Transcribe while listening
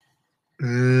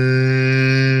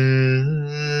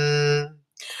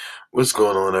What's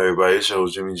going on, everybody? It's your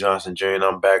host, Jimmy Johnson Jr., and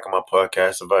I'm back on my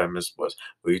podcast of Vitamin Sports,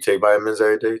 where you take vitamins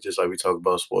every day, just like we talk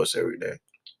about sports every day.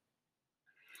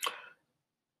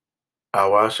 I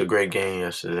watched a great game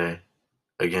yesterday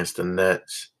against the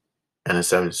Nets and the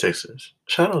 76ers.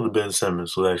 Shout out to Ben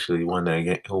Simmons, who actually won that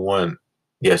game, who won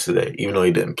yesterday, even though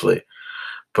he didn't play.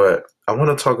 But I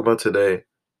want to talk about today,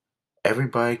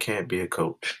 everybody can't be a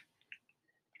coach.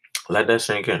 Let that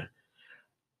sink in.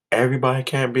 Everybody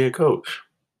can't be a coach.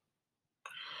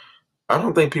 I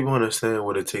don't think people understand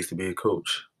what it takes to be a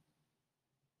coach.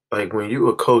 Like, when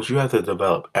you're a coach, you have to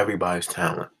develop everybody's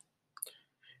talent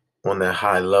on that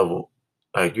high level.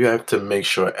 Like, you have to make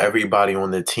sure everybody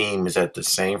on the team is at the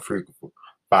same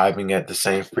vibing at the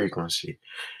same frequency,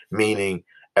 meaning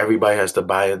everybody has to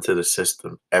buy into the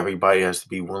system. Everybody has to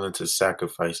be willing to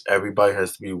sacrifice. Everybody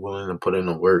has to be willing to put in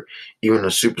the work. Even the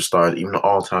superstars, even the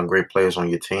all-time great players on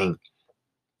your team.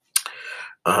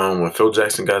 When Phil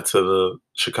Jackson got to the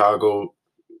Chicago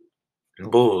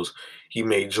Bulls, he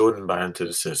made Jordan buy into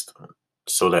the system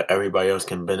so that everybody else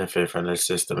can benefit from the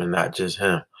system and not just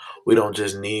him. We don't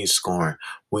just need scoring.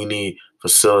 We need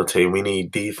facilitate. We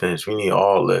need defense. We need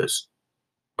all this.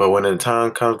 But when the time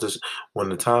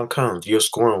comes, your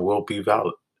scoring will be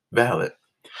valid.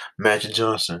 Magic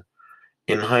Johnson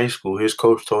in high school, his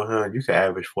coach told him you can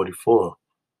average 44,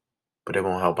 but it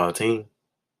won't help our team.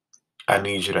 I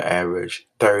need you to average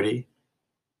 30,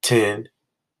 10,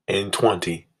 and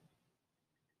 20.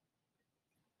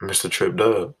 Mr. Trip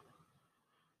Dub.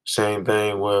 Same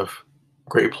thing with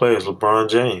great players, LeBron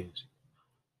James.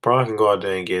 LeBron can go out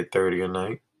there and get 30 a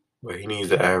night, but he needs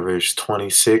to average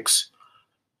 26,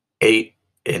 8,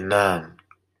 and 9.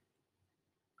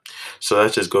 So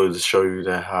that just goes to show you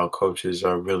that how coaches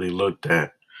are really looked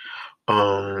at.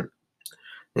 And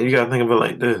you gotta think of it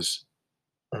like this.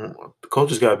 The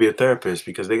coaches gotta be a therapist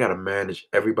because they gotta manage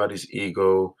everybody's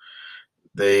ego.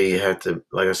 They have to,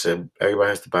 like I said, everybody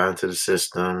has to buy into the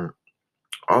system.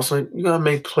 Also, you gotta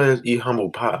make players eat humble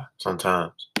pie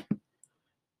sometimes.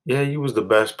 Yeah, you was the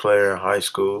best player in high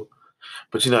school,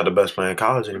 but you're not the best player in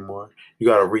college anymore. You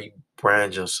got to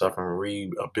rebrand yourself and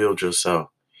rebuild yourself.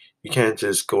 You can't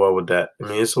just go out with that. I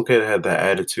mean, it's okay to have that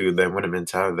attitude, that winning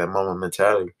mentality, that moment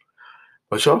mentality,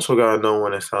 but you also got to know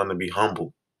when it's time to be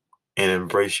humble and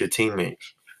embrace your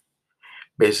teammates.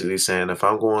 Basically saying, if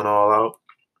I'm going all out,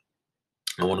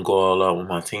 I want to go all out with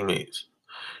my teammates.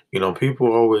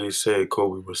 People always say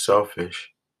Kobe was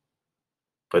selfish,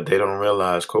 but they don't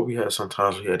realize Kobe had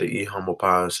sometimes he had to eat humble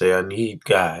pie and say, I need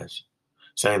guys.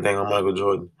 Same thing with Michael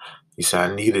Jordan. He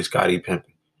said, I needed Scottie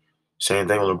Pippen. Same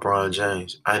thing with LeBron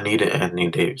James. I needed Anthony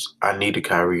Davis. I needed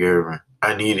Kyrie Irving.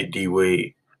 I needed D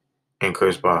Wade and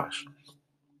Chris Bosh.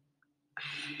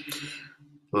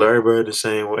 Larry Bird the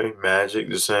same way. Magic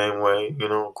the same way.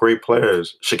 Great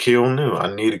players. Shaquille O'Neal.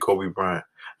 I needed Kobe Bryant.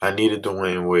 I needed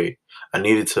Dwayne Wade. I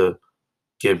needed to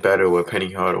get better with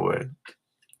Penny Hardaway.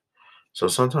 So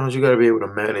sometimes you got to be able to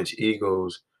manage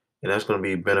egos, and that's going to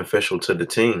be beneficial to the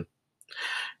team.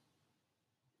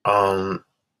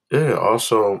 Yeah,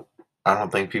 also, I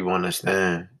don't think people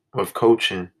understand with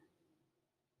coaching,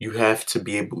 you have to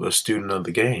be a student of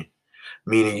the game.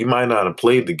 Meaning you might not have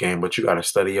played the game, but you got to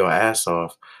study your ass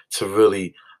off to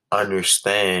really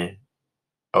understand,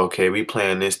 okay, we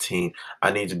playing this team.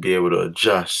 I need to be able to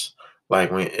adjust. Like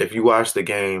if you watch the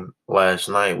game last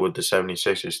night with the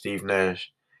 76ers, Steve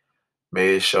Nash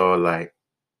made it show like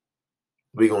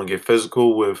we going to get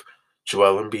physical with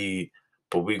Joel Embiid,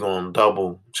 but we going to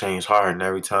double James Harden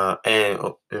every time. And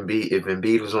if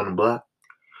Embiid was on the block,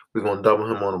 we're going to double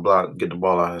him on the block and get the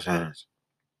ball out of his hands.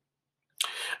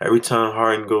 Every time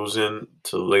Harden goes in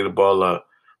to lay the ball up,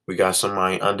 we got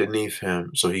somebody underneath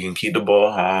him so he can keep the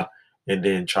ball high and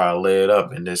then try to lay it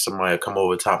up. And then somebody come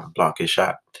over top and block his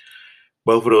shot.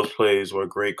 Both of those plays were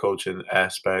great coaching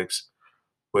aspects.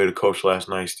 Way the coach last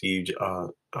night, Steve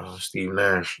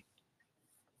Nash.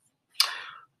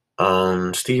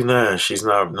 Steve Nash, he's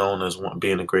not known as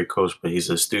being a great coach, but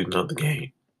he's a student of the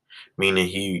game, meaning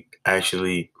he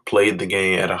actually played the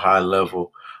game at a high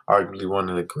level, arguably one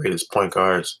of the greatest point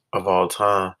guards of all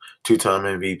time, two-time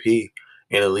MVP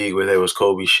in a league where there was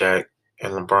Kobe, Shaq,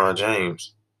 and LeBron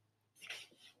James,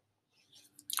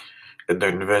 and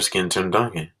Dirk Nowitzki and Tim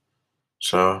Duncan.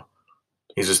 So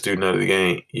he's a student of the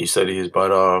game. He studied his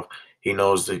butt off. He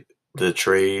knows the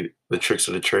trade, the tricks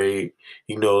of the trade.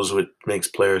 He knows what makes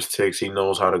players tick. He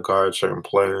knows how to guard certain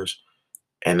players.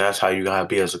 And that's how you gotta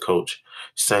be as a coach.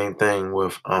 Same thing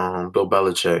with Bill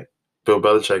Belichick. Bill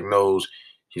Belichick knows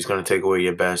he's gonna take away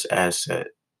your best asset.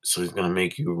 So he's gonna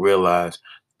make you realize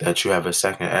that you have a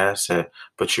second asset,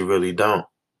 but you really don't.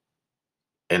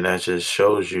 And that just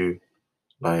shows you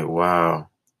like, wow,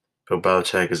 Bill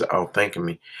Belichick is outthinking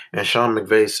me. And Sean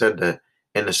McVay said that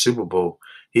in the Super Bowl.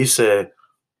 He said,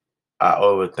 I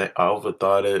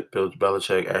overthought it. Bill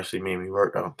Belichick actually made me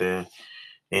work out there.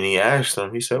 And he asked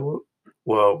him, he said,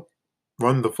 well,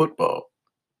 run the football.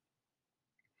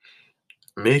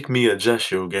 Make me adjust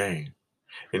your game.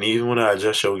 And even when I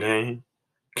adjust your game,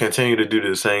 continue to do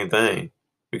the same thing.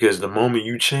 Because the moment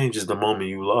you change is the moment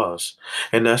you lost.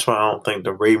 And that's why I don't think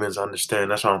the Ravens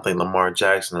understand. That's why I don't think Lamar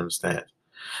Jackson understands.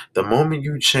 The moment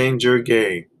you change your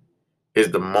game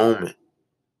is the moment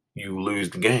you lose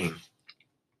the game.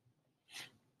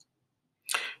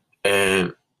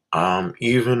 And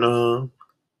even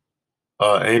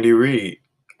Andy Reid,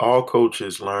 all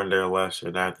coaches learn their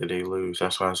lesson after they lose.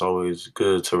 That's why it's always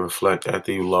good to reflect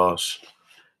after you lost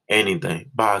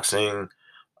anything. Boxing,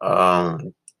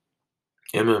 um,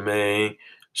 MMA,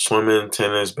 swimming,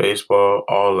 tennis, baseball,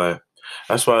 all that.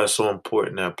 That's why it's so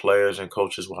important that players and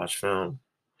coaches watch film.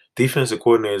 Defensive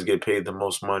coordinators get paid the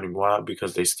most money. Why?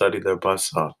 Because they study their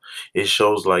butts off. It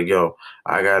shows like, yo,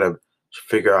 I gotta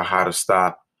figure out how to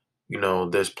stop,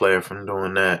 this player from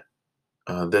doing that.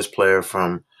 This player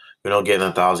from, getting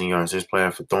 1,000 yards. This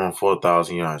player for throwing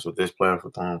 4,000 yards. Or this player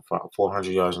for throwing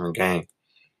 400 yards in a game.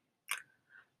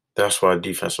 That's why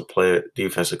defensive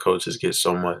coaches get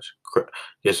so much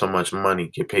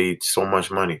money, get paid so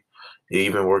much money. It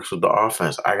even works with the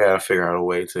offense. I gotta figure out a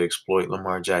way to exploit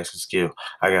Lamar Jackson's skill.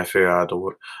 I gotta figure out a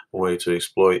way to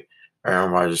exploit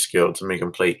Aaron Rodgers' skill to make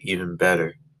him play even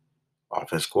better.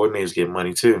 Offense coordinators get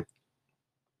money too.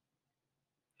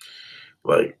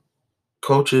 Like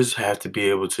coaches have to be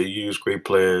able to use great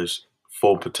players'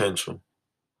 full potential.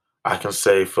 I can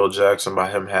say Phil Jackson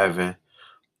by him having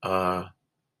uh,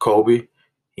 Kobe,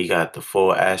 he got the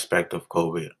full aspect of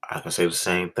Kobe. I can say the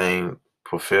same thing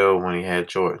for Phil when he had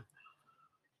Jordan.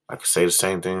 I could say the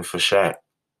same thing for Shaq.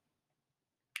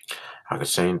 I could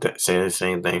say the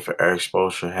same thing for Eric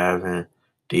Spoelstra having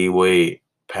D Wade,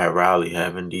 Pat Riley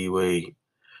having D Wade,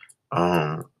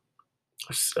 um,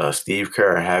 Steve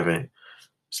Kerr having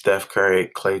Steph Curry,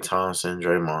 Klay Thompson,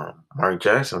 Draymond, Mark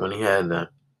Jackson when he had them,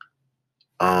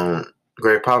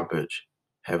 Greg Popovich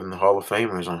having the Hall of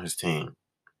Famers on his team.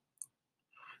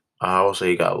 I also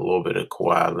he got a little bit of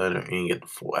Kawhi Leonard. He didn't get the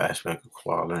full aspect of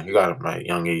Kawhi Leonard. He got him at a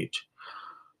young age.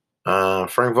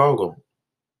 Frank Vogel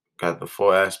got the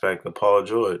full aspect of Paul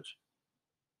George.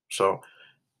 So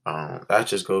that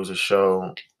just goes to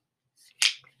show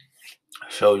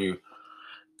you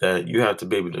that you have to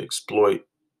be able to exploit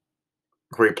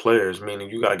great players, meaning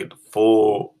you gotta get the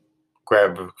full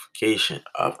gratification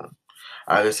of them.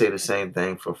 I can say the same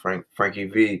thing for Frankie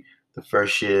V the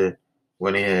first year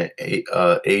when he had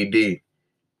AD.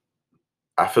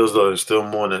 I feel as though there's still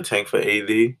more in the tank for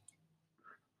AD,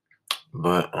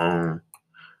 but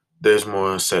there's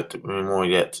more to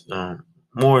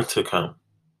come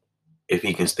if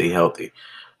he can stay healthy.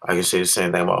 I can say the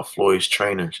same thing about Floyd's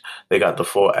trainers. They got the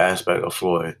full aspect of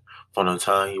Floyd from the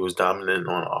time he was dominant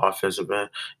on the offensive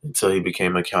end until he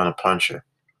became a counter puncher.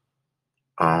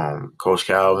 Coach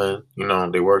Calvin,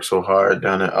 they work so hard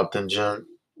down at Upton Gym.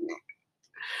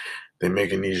 They're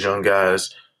making these young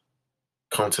guys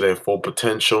come to their full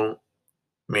potential,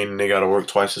 meaning they got to work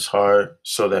twice as hard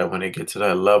so that when they get to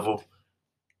that level,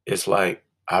 it's like,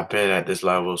 I've been at this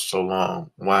level so long.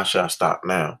 Why should I stop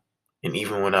now? And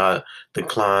even when I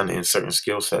decline in certain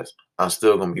skill sets, I'm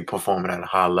still going to be performing at a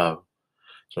high level.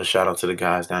 So shout out to the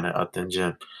guys down at Upton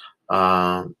Gym.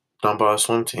 Dunbar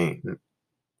swim team,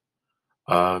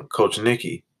 Coach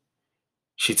Nikki,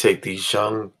 she take these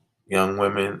young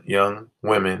women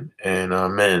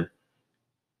and men.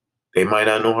 They might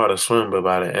not know how to swim, but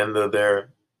by the end of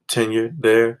their tenure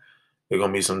there, they're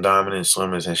gonna be some dominant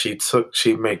swimmers. And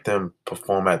she make them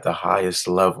perform at the highest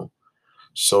level,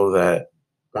 so that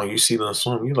when you see them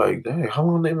swim, you're like, dang, how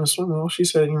long they been swimming? Well, she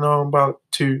said, about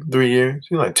 2-3 years.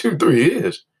 You're like, 2-3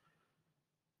 years?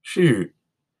 Shoot.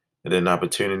 And then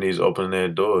opportunities open their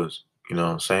doors.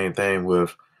 Same thing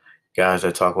with guys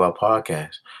that talk about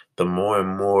podcasts. The more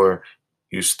and more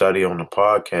you study on the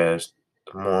podcast,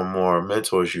 the more and more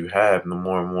mentors you have, the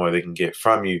more and more they can get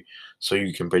from you so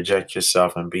you can project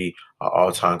yourself and be an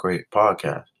all-time great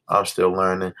podcast. I'm still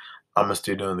learning. I'm a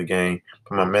student of the game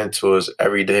from my mentors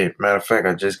every day. Matter of fact,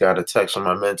 I just got a text from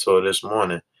my mentor this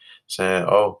morning saying,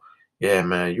 oh, yeah,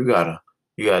 man, you gotta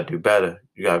do better.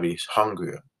 You gotta be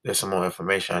hungrier. There's some more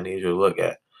information I need you to look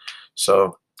at.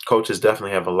 So coaches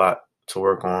definitely have a lot to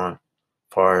work on as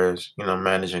far as,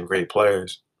 managing great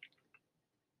players.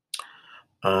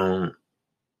 Um,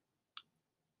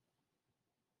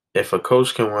 if a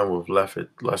coach can win with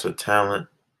lesser talent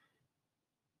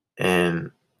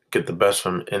and get the best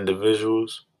from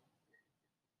individuals,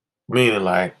 Meaning,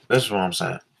 like, this is what I'm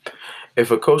saying.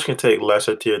 If a coach can take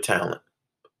lesser tier talent,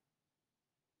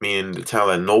 meaning the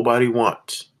talent nobody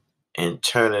wants, and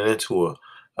turn it into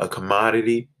a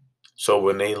commodity, so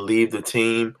when they leave the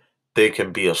team, they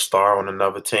can be a star on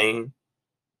another team,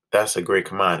 that's a great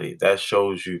commodity. That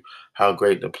shows you how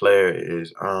great the player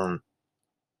is. I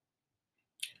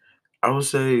would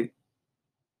say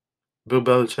Bill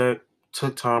Belichick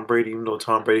took Tom Brady, even though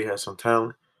Tom Brady has some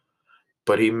talent,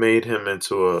 but he made him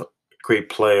into a great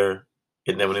player.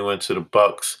 And then when he went to the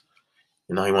Bucks,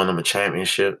 he won them a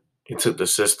championship. He took the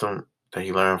system that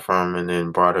he learned from and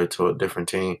then brought it to a different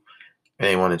team, and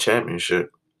they won a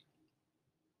championship.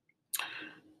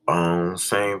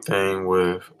 Same thing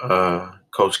with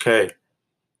Coach K.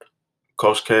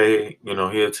 Coach K,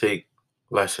 he'll take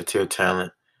lesser tier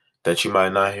talent that you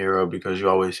might not hear of because you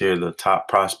always hear the top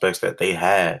prospects that they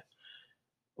had.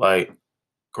 Like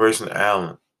Grayson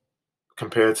Allen,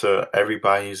 compared to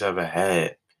everybody he's ever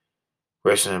had,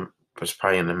 Grayson was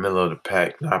probably in the middle of the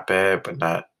pack. Not bad, but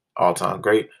not all time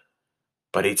great.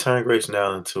 But he turned Grayson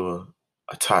Allen into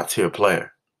a top tier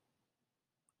player.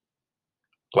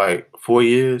 Like 4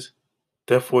 years,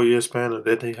 that 4 year span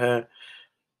that they had,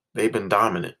 they've been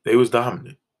dominant. They was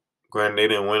dominant. Granted, they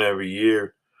didn't win every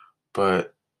year,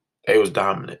 but they was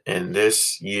dominant. And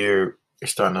this year,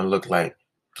 it's starting to look like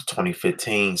the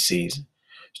 2015 season.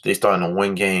 They starting to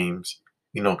win games,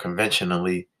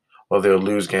 conventionally, or they'll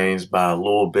lose games by a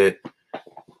little bit.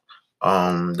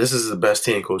 This is the best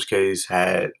team Coach K's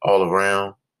had all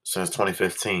around since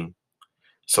 2015.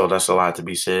 So that's a lot to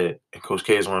be said. And Coach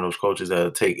K is one of those coaches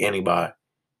that'll take anybody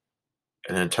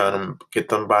and then get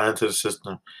them buy into the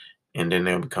system, and then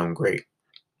they'll become great.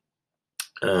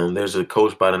 There's a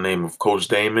coach by the name of Coach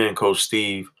Damon, Coach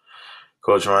Steve,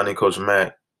 Coach Ronnie, Coach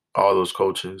Matt, all those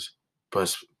coaches,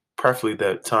 but preferably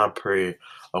that time period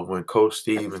of when Coach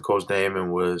Steve and Coach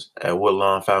Damon was at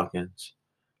Woodlawn Falcons,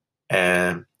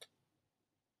 and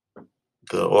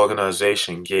the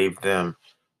organization gave them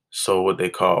what they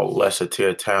call lesser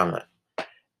tier talent,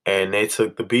 and they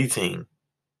took the B team.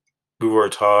 We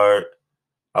worked hard.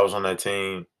 I was on that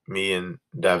team, me and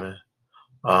Devin,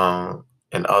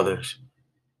 and others.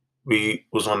 We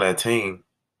was on that team,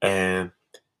 and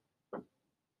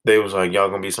they was like, y'all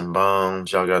gonna be some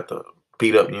bums. Y'all got the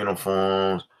beat up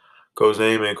uniforms. Coach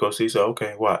Damon, Coach C said,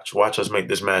 okay, watch us make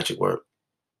this magic work.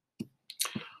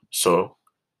 So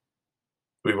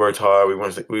we worked hard. We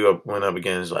went up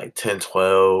against like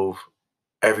 10-12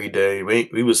 every day.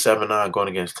 We was 7-9 going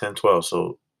against 10-12.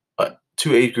 So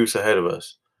 2 age groups ahead of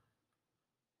us.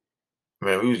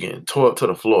 Man, we was getting tore up to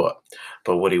the floor.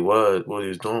 But what he was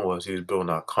doing was he was building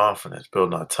our confidence,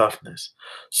 building our toughness,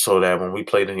 so that when we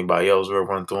played anybody else, we would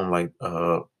run through them like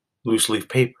loose leaf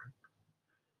paper.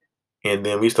 And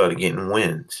then we started getting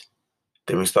wins.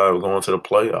 Then we started going to the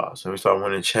playoffs, and we started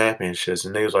winning championships.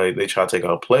 And they tried to take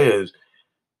our players,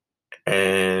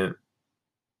 and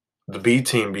the B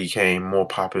team became more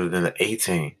popular than the A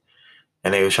team.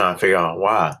 And they were trying to figure out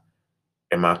why.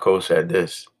 And my coach said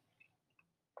this: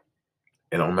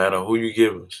 it don't matter who you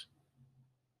give us,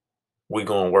 we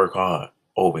gonna work hard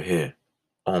over here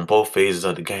on both phases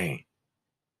of the game.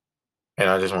 And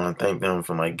I just want to thank them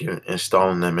for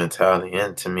installing that mentality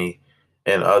into me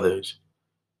and others.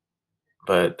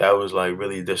 But that was like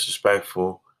really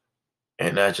disrespectful,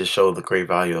 and that just showed the great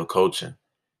value of coaching.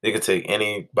 They could take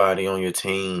anybody on your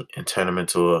team and turn them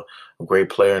into a great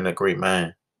player and a great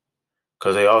man.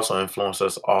 Because they also influence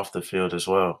us off the field as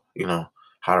well.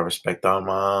 How to respect our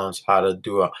moms, how to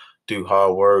do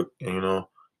hard work, and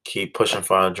keep pushing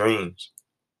for our dreams.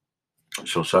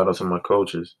 So shout out to my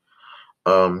coaches.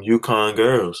 UConn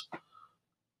girls.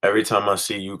 Every time I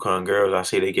see UConn girls, I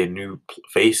see they get new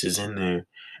faces in there,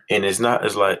 and it's not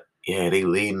as like, yeah, they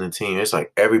leading the team. It's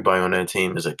like everybody on that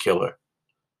team is a killer.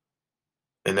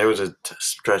 And there was a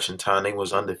stretch in time they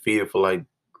was undefeated for like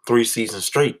 3 seasons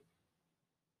straight.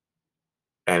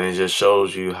 And it just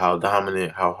shows you how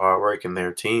dominant, how hardworking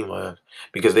their team was.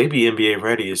 Because they be NBA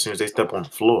ready as soon as they step on the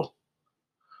floor.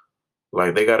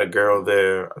 Like they got a girl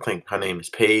there, I think her name is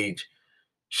Paige.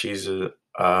 She's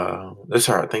I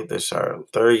think this her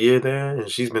 3rd year there, and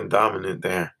she's been dominant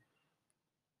there.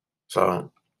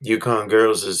 So UConn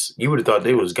girls you would have thought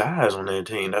they was guys on their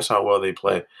team. That's how well they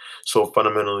play. So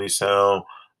fundamentally sound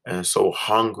and so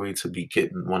hungry to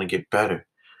want to get better.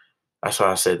 That's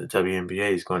why I said the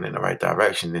WNBA is going in the right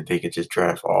direction, that they could just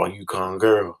draft all UConn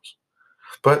girls.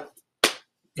 But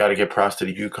got to get props to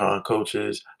the UConn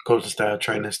coaches, coaching staff,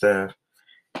 training staff,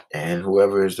 and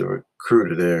whoever is the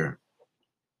recruiter there.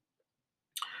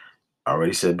 I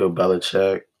already said Bill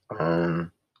Belichick. Of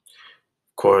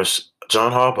course,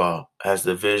 John Harbaugh has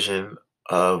the vision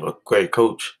of a great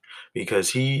coach, because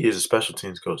he is a special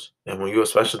teams coach. And when you're a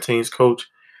special teams coach,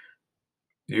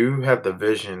 you have the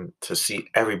vision to see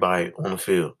everybody on the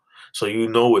field. So you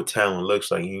know what talent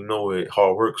looks like. You know what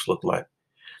hard works look like.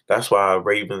 That's why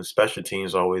Ravens special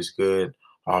teams always good.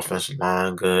 Offensive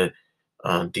line good.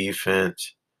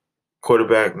 Defense.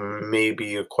 Quarterback may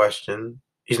be a question.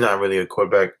 He's not really a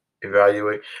quarterback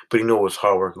evaluate, but he knows what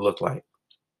hard work look like.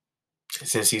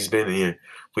 Since he's been here,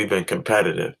 we've been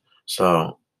competitive.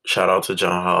 So shout out to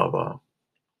John Harbaugh.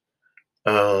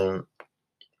 Um,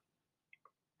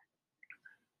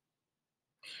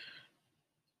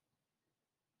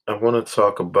 I want to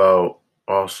talk about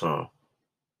also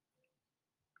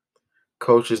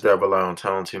coaches that rely on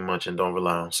talent too much and don't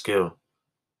rely on skill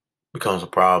becomes a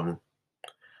problem.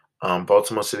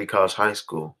 Baltimore City College High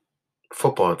School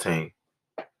football team.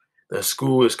 The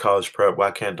school is college prep.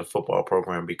 Why can't the football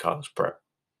program be college prep?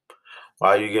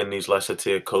 Why are you getting these lesser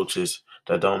tier coaches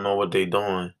that don't know what they're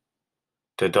doing,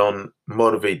 that don't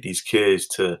motivate these kids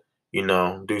to,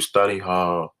 do study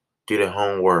hard, do their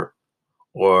homework,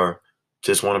 or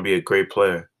just want to be a great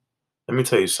player? Let me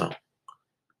tell you something.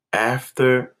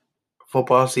 After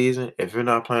football season, if you're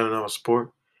not playing another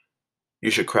sport, you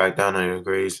should crack down on your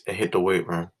grades and hit the weight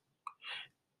room.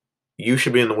 You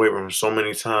should be in the weight room so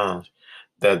many times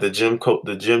that the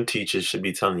gym teachers should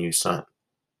be telling you, son,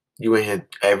 you in here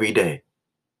every day.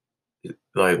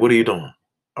 Like, what are you doing?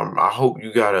 I hope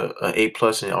you got a A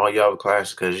plus in all your other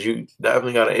classes because you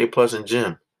definitely got an A plus in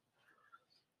gym.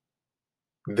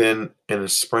 Then in the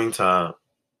springtime,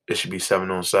 it should be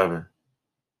 7-on-7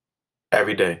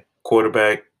 every day.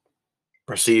 Quarterback,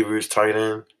 receivers, tight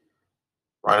end,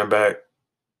 running back,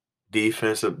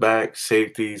 defensive back,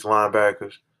 safeties,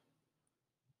 linebackers.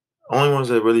 Only ones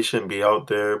that really shouldn't be out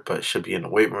there but should be in the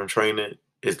weight room training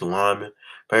is the linemen.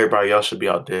 But everybody else should be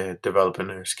out there developing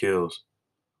their skills.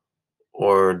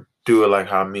 Or do it like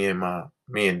how me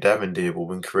and Devin did when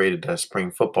we created that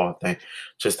spring football thing,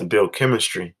 just to build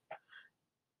chemistry.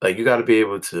 Like you gotta be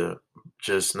able to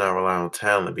just not rely on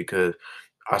talent because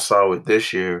I saw it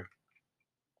this year,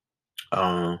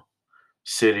 um,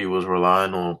 City was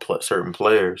relying on certain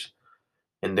players,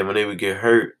 and then when they would get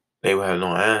hurt, they would have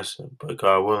no answer. But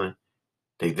God willing,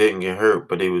 they didn't get hurt,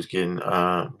 but they was getting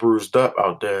bruised up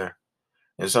out there.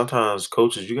 And sometimes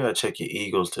coaches, you gotta check your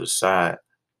egos to the side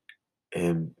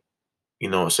and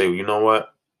say, you know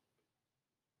what,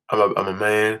 I'm a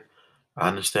man. I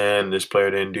understand this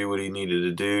player didn't do what he needed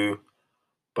to do,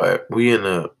 but we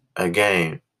in a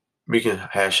game. We can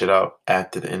hash it out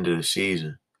after the end of the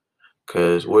season.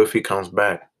 Cause what if he comes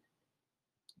back?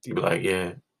 You be like,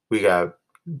 yeah, we got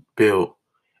build,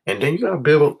 and then you got to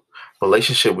build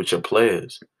relationship with your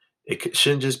players.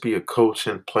 Shouldn't just be a coach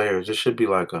and players. It should be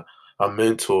like a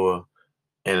mentor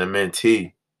and a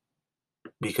mentee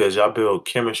because y'all build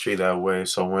chemistry that way.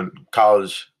 So when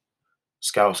college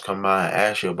scouts come by and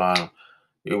ask you about him,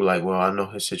 you be like, well, I know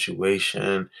his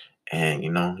situation, and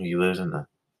he lives in the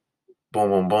boom,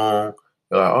 boom, boom.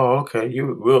 You're like, oh, okay,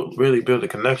 you will really build a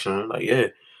connection. I'm like, yeah,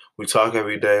 we talk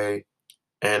every day,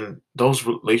 and those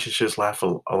relationships last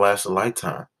a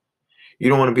lifetime. You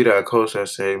don't want to be that coach that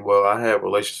say, well, I have a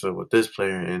relationship with this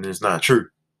player, and it's not true.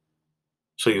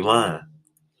 So you lying.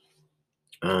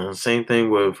 Same thing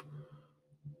with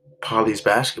Poly's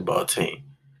basketball team.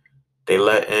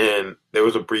 There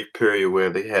was a brief period where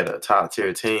they had a top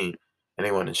tier team, and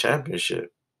they won the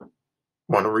championship,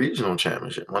 won a regional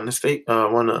championship, won the states,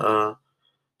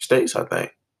 I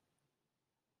think,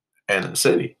 and the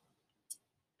city.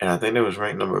 And I think they was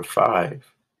ranked number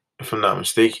 5, if I'm not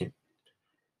mistaken.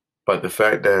 But the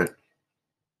fact that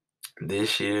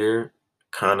this year,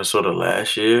 kind of sort of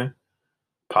last year,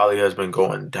 Poly has been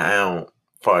going down as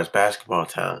far as basketball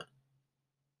talent.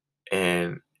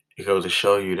 And it goes to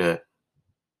show you that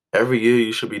every year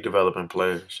you should be developing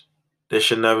players. There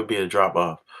should never be a drop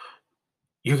off.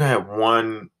 You can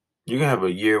have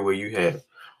a year where you have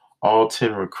all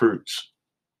 10 recruits.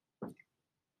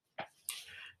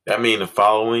 That means the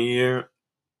following year,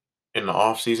 in the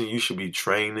off season, you should be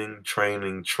training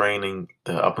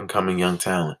the up and coming young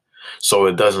talent, so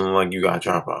it doesn't look like you got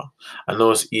drop off. I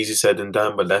know it's easy said than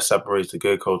done, but that separates the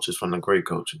good coaches from the great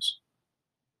coaches.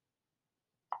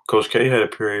 Coach K had a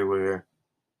period where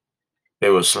they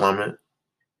were slumming.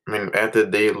 I mean, after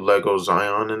they let go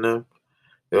Zion in them,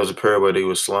 there was a period where they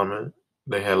were slumming.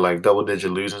 They had like double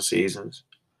digit losing seasons,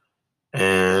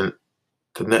 and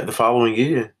the following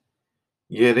year,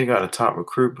 yeah, they got a top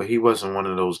recruit, but he wasn't one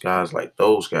of those guys like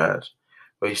those guys,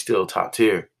 but he's still top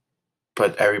tier.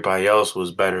 But everybody else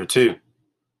was better too,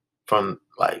 from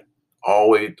like all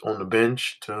the way on the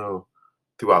bench to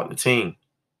throughout the team.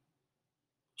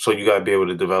 So you got to be able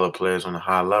to develop players on a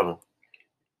high level.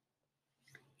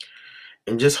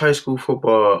 In just high school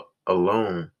football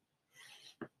alone,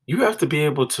 you have to be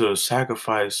able to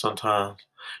sacrifice sometimes.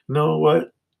 You know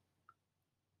what?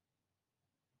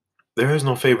 There is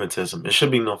no favoritism. It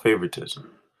should be no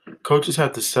favoritism. Coaches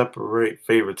have to separate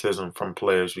favoritism from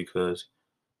players because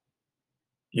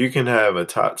you can have a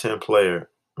top 10 player,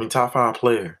 top five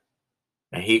player,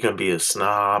 and he can be a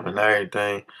snob and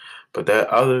everything. But that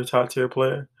other top tier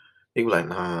player, he be like,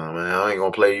 nah, man, I ain't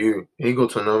gonna play you. He go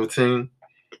to another team.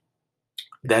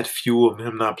 That fuel of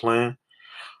him not playing,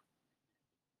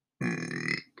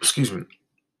 excuse me,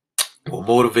 will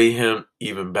motivate him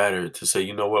even better to say,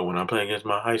 you know what, when I play against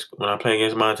my high school, when I play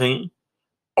against my team,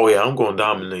 oh yeah, I'm gonna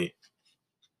dominate.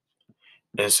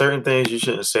 And certain things you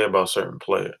shouldn't say about certain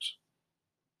players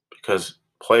because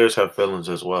players have feelings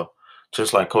as well.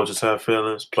 Just like coaches have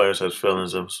feelings, players have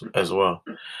feelings as well.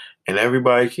 And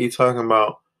everybody keep talking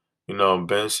about,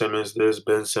 Ben Simmons this,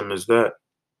 Ben Simmons that.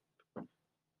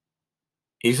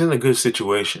 He's in a good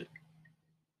situation.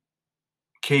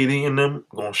 KD and them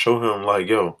gonna show him like,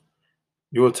 yo,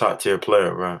 you're a top tier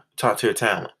player, right? Top tier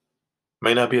talent.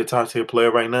 May not be a top tier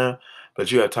player right now,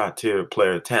 but you're a top tier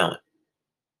player talent.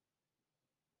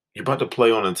 You're about to play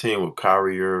on a team with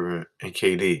Kyrie Irving and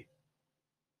KD.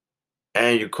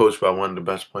 And you're coached by one of the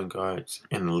best point guards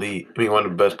in the league. I mean, one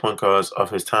of the best point guards of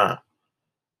his time.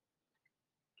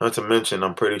 Not to mention,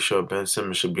 I'm pretty sure Ben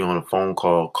Simmons should be on a phone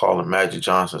call calling Magic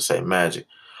Johnson, say, Magic,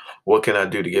 what can I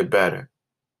do to get better?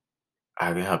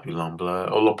 I can help you, Long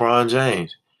Blood. Or LeBron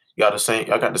James. Y'all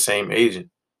got the same agent.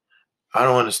 I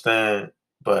don't understand,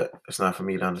 but it's not for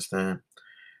me to understand.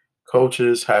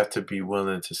 Coaches have to be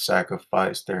willing to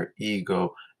sacrifice their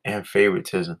ego and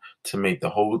favoritism to make the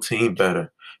whole team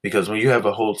better. Because when you have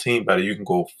a whole team better, you can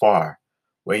go far.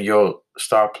 When your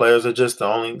star players are just the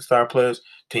only star players,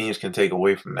 teams can take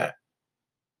away from that.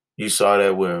 You saw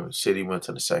that when City went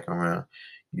to the second round.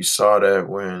 You saw that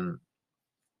when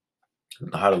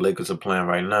how the Lakers are playing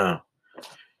right now.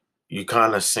 You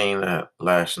kind of seen that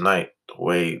last night, the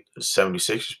way the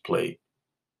 76ers played.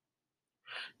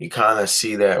 You kind of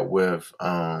see that with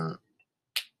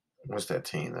what's that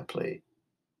team that played?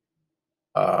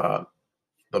 Uh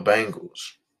the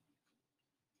Bengals.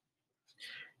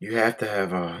 You have to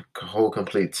have a whole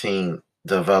complete team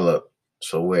develop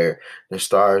so where the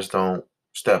stars don't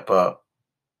step up,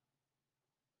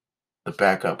 the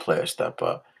backup players step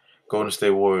up. Golden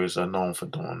State Warriors are known for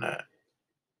doing that.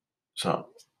 So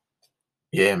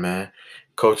yeah, man.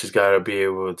 Coaches gotta be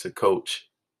able to coach,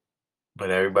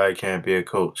 but everybody can't be a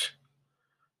coach.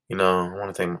 I want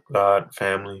to thank God,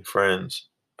 family, friends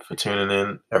for tuning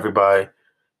in. Everybody,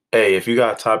 hey, if you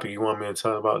got a topic you want me to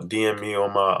talk about, DM me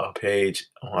on my page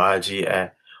on IG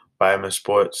at Vitamin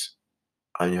Sports.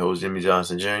 I'm your host, Jimmy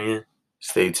Johnson Jr.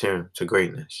 Stay tuned to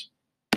greatness.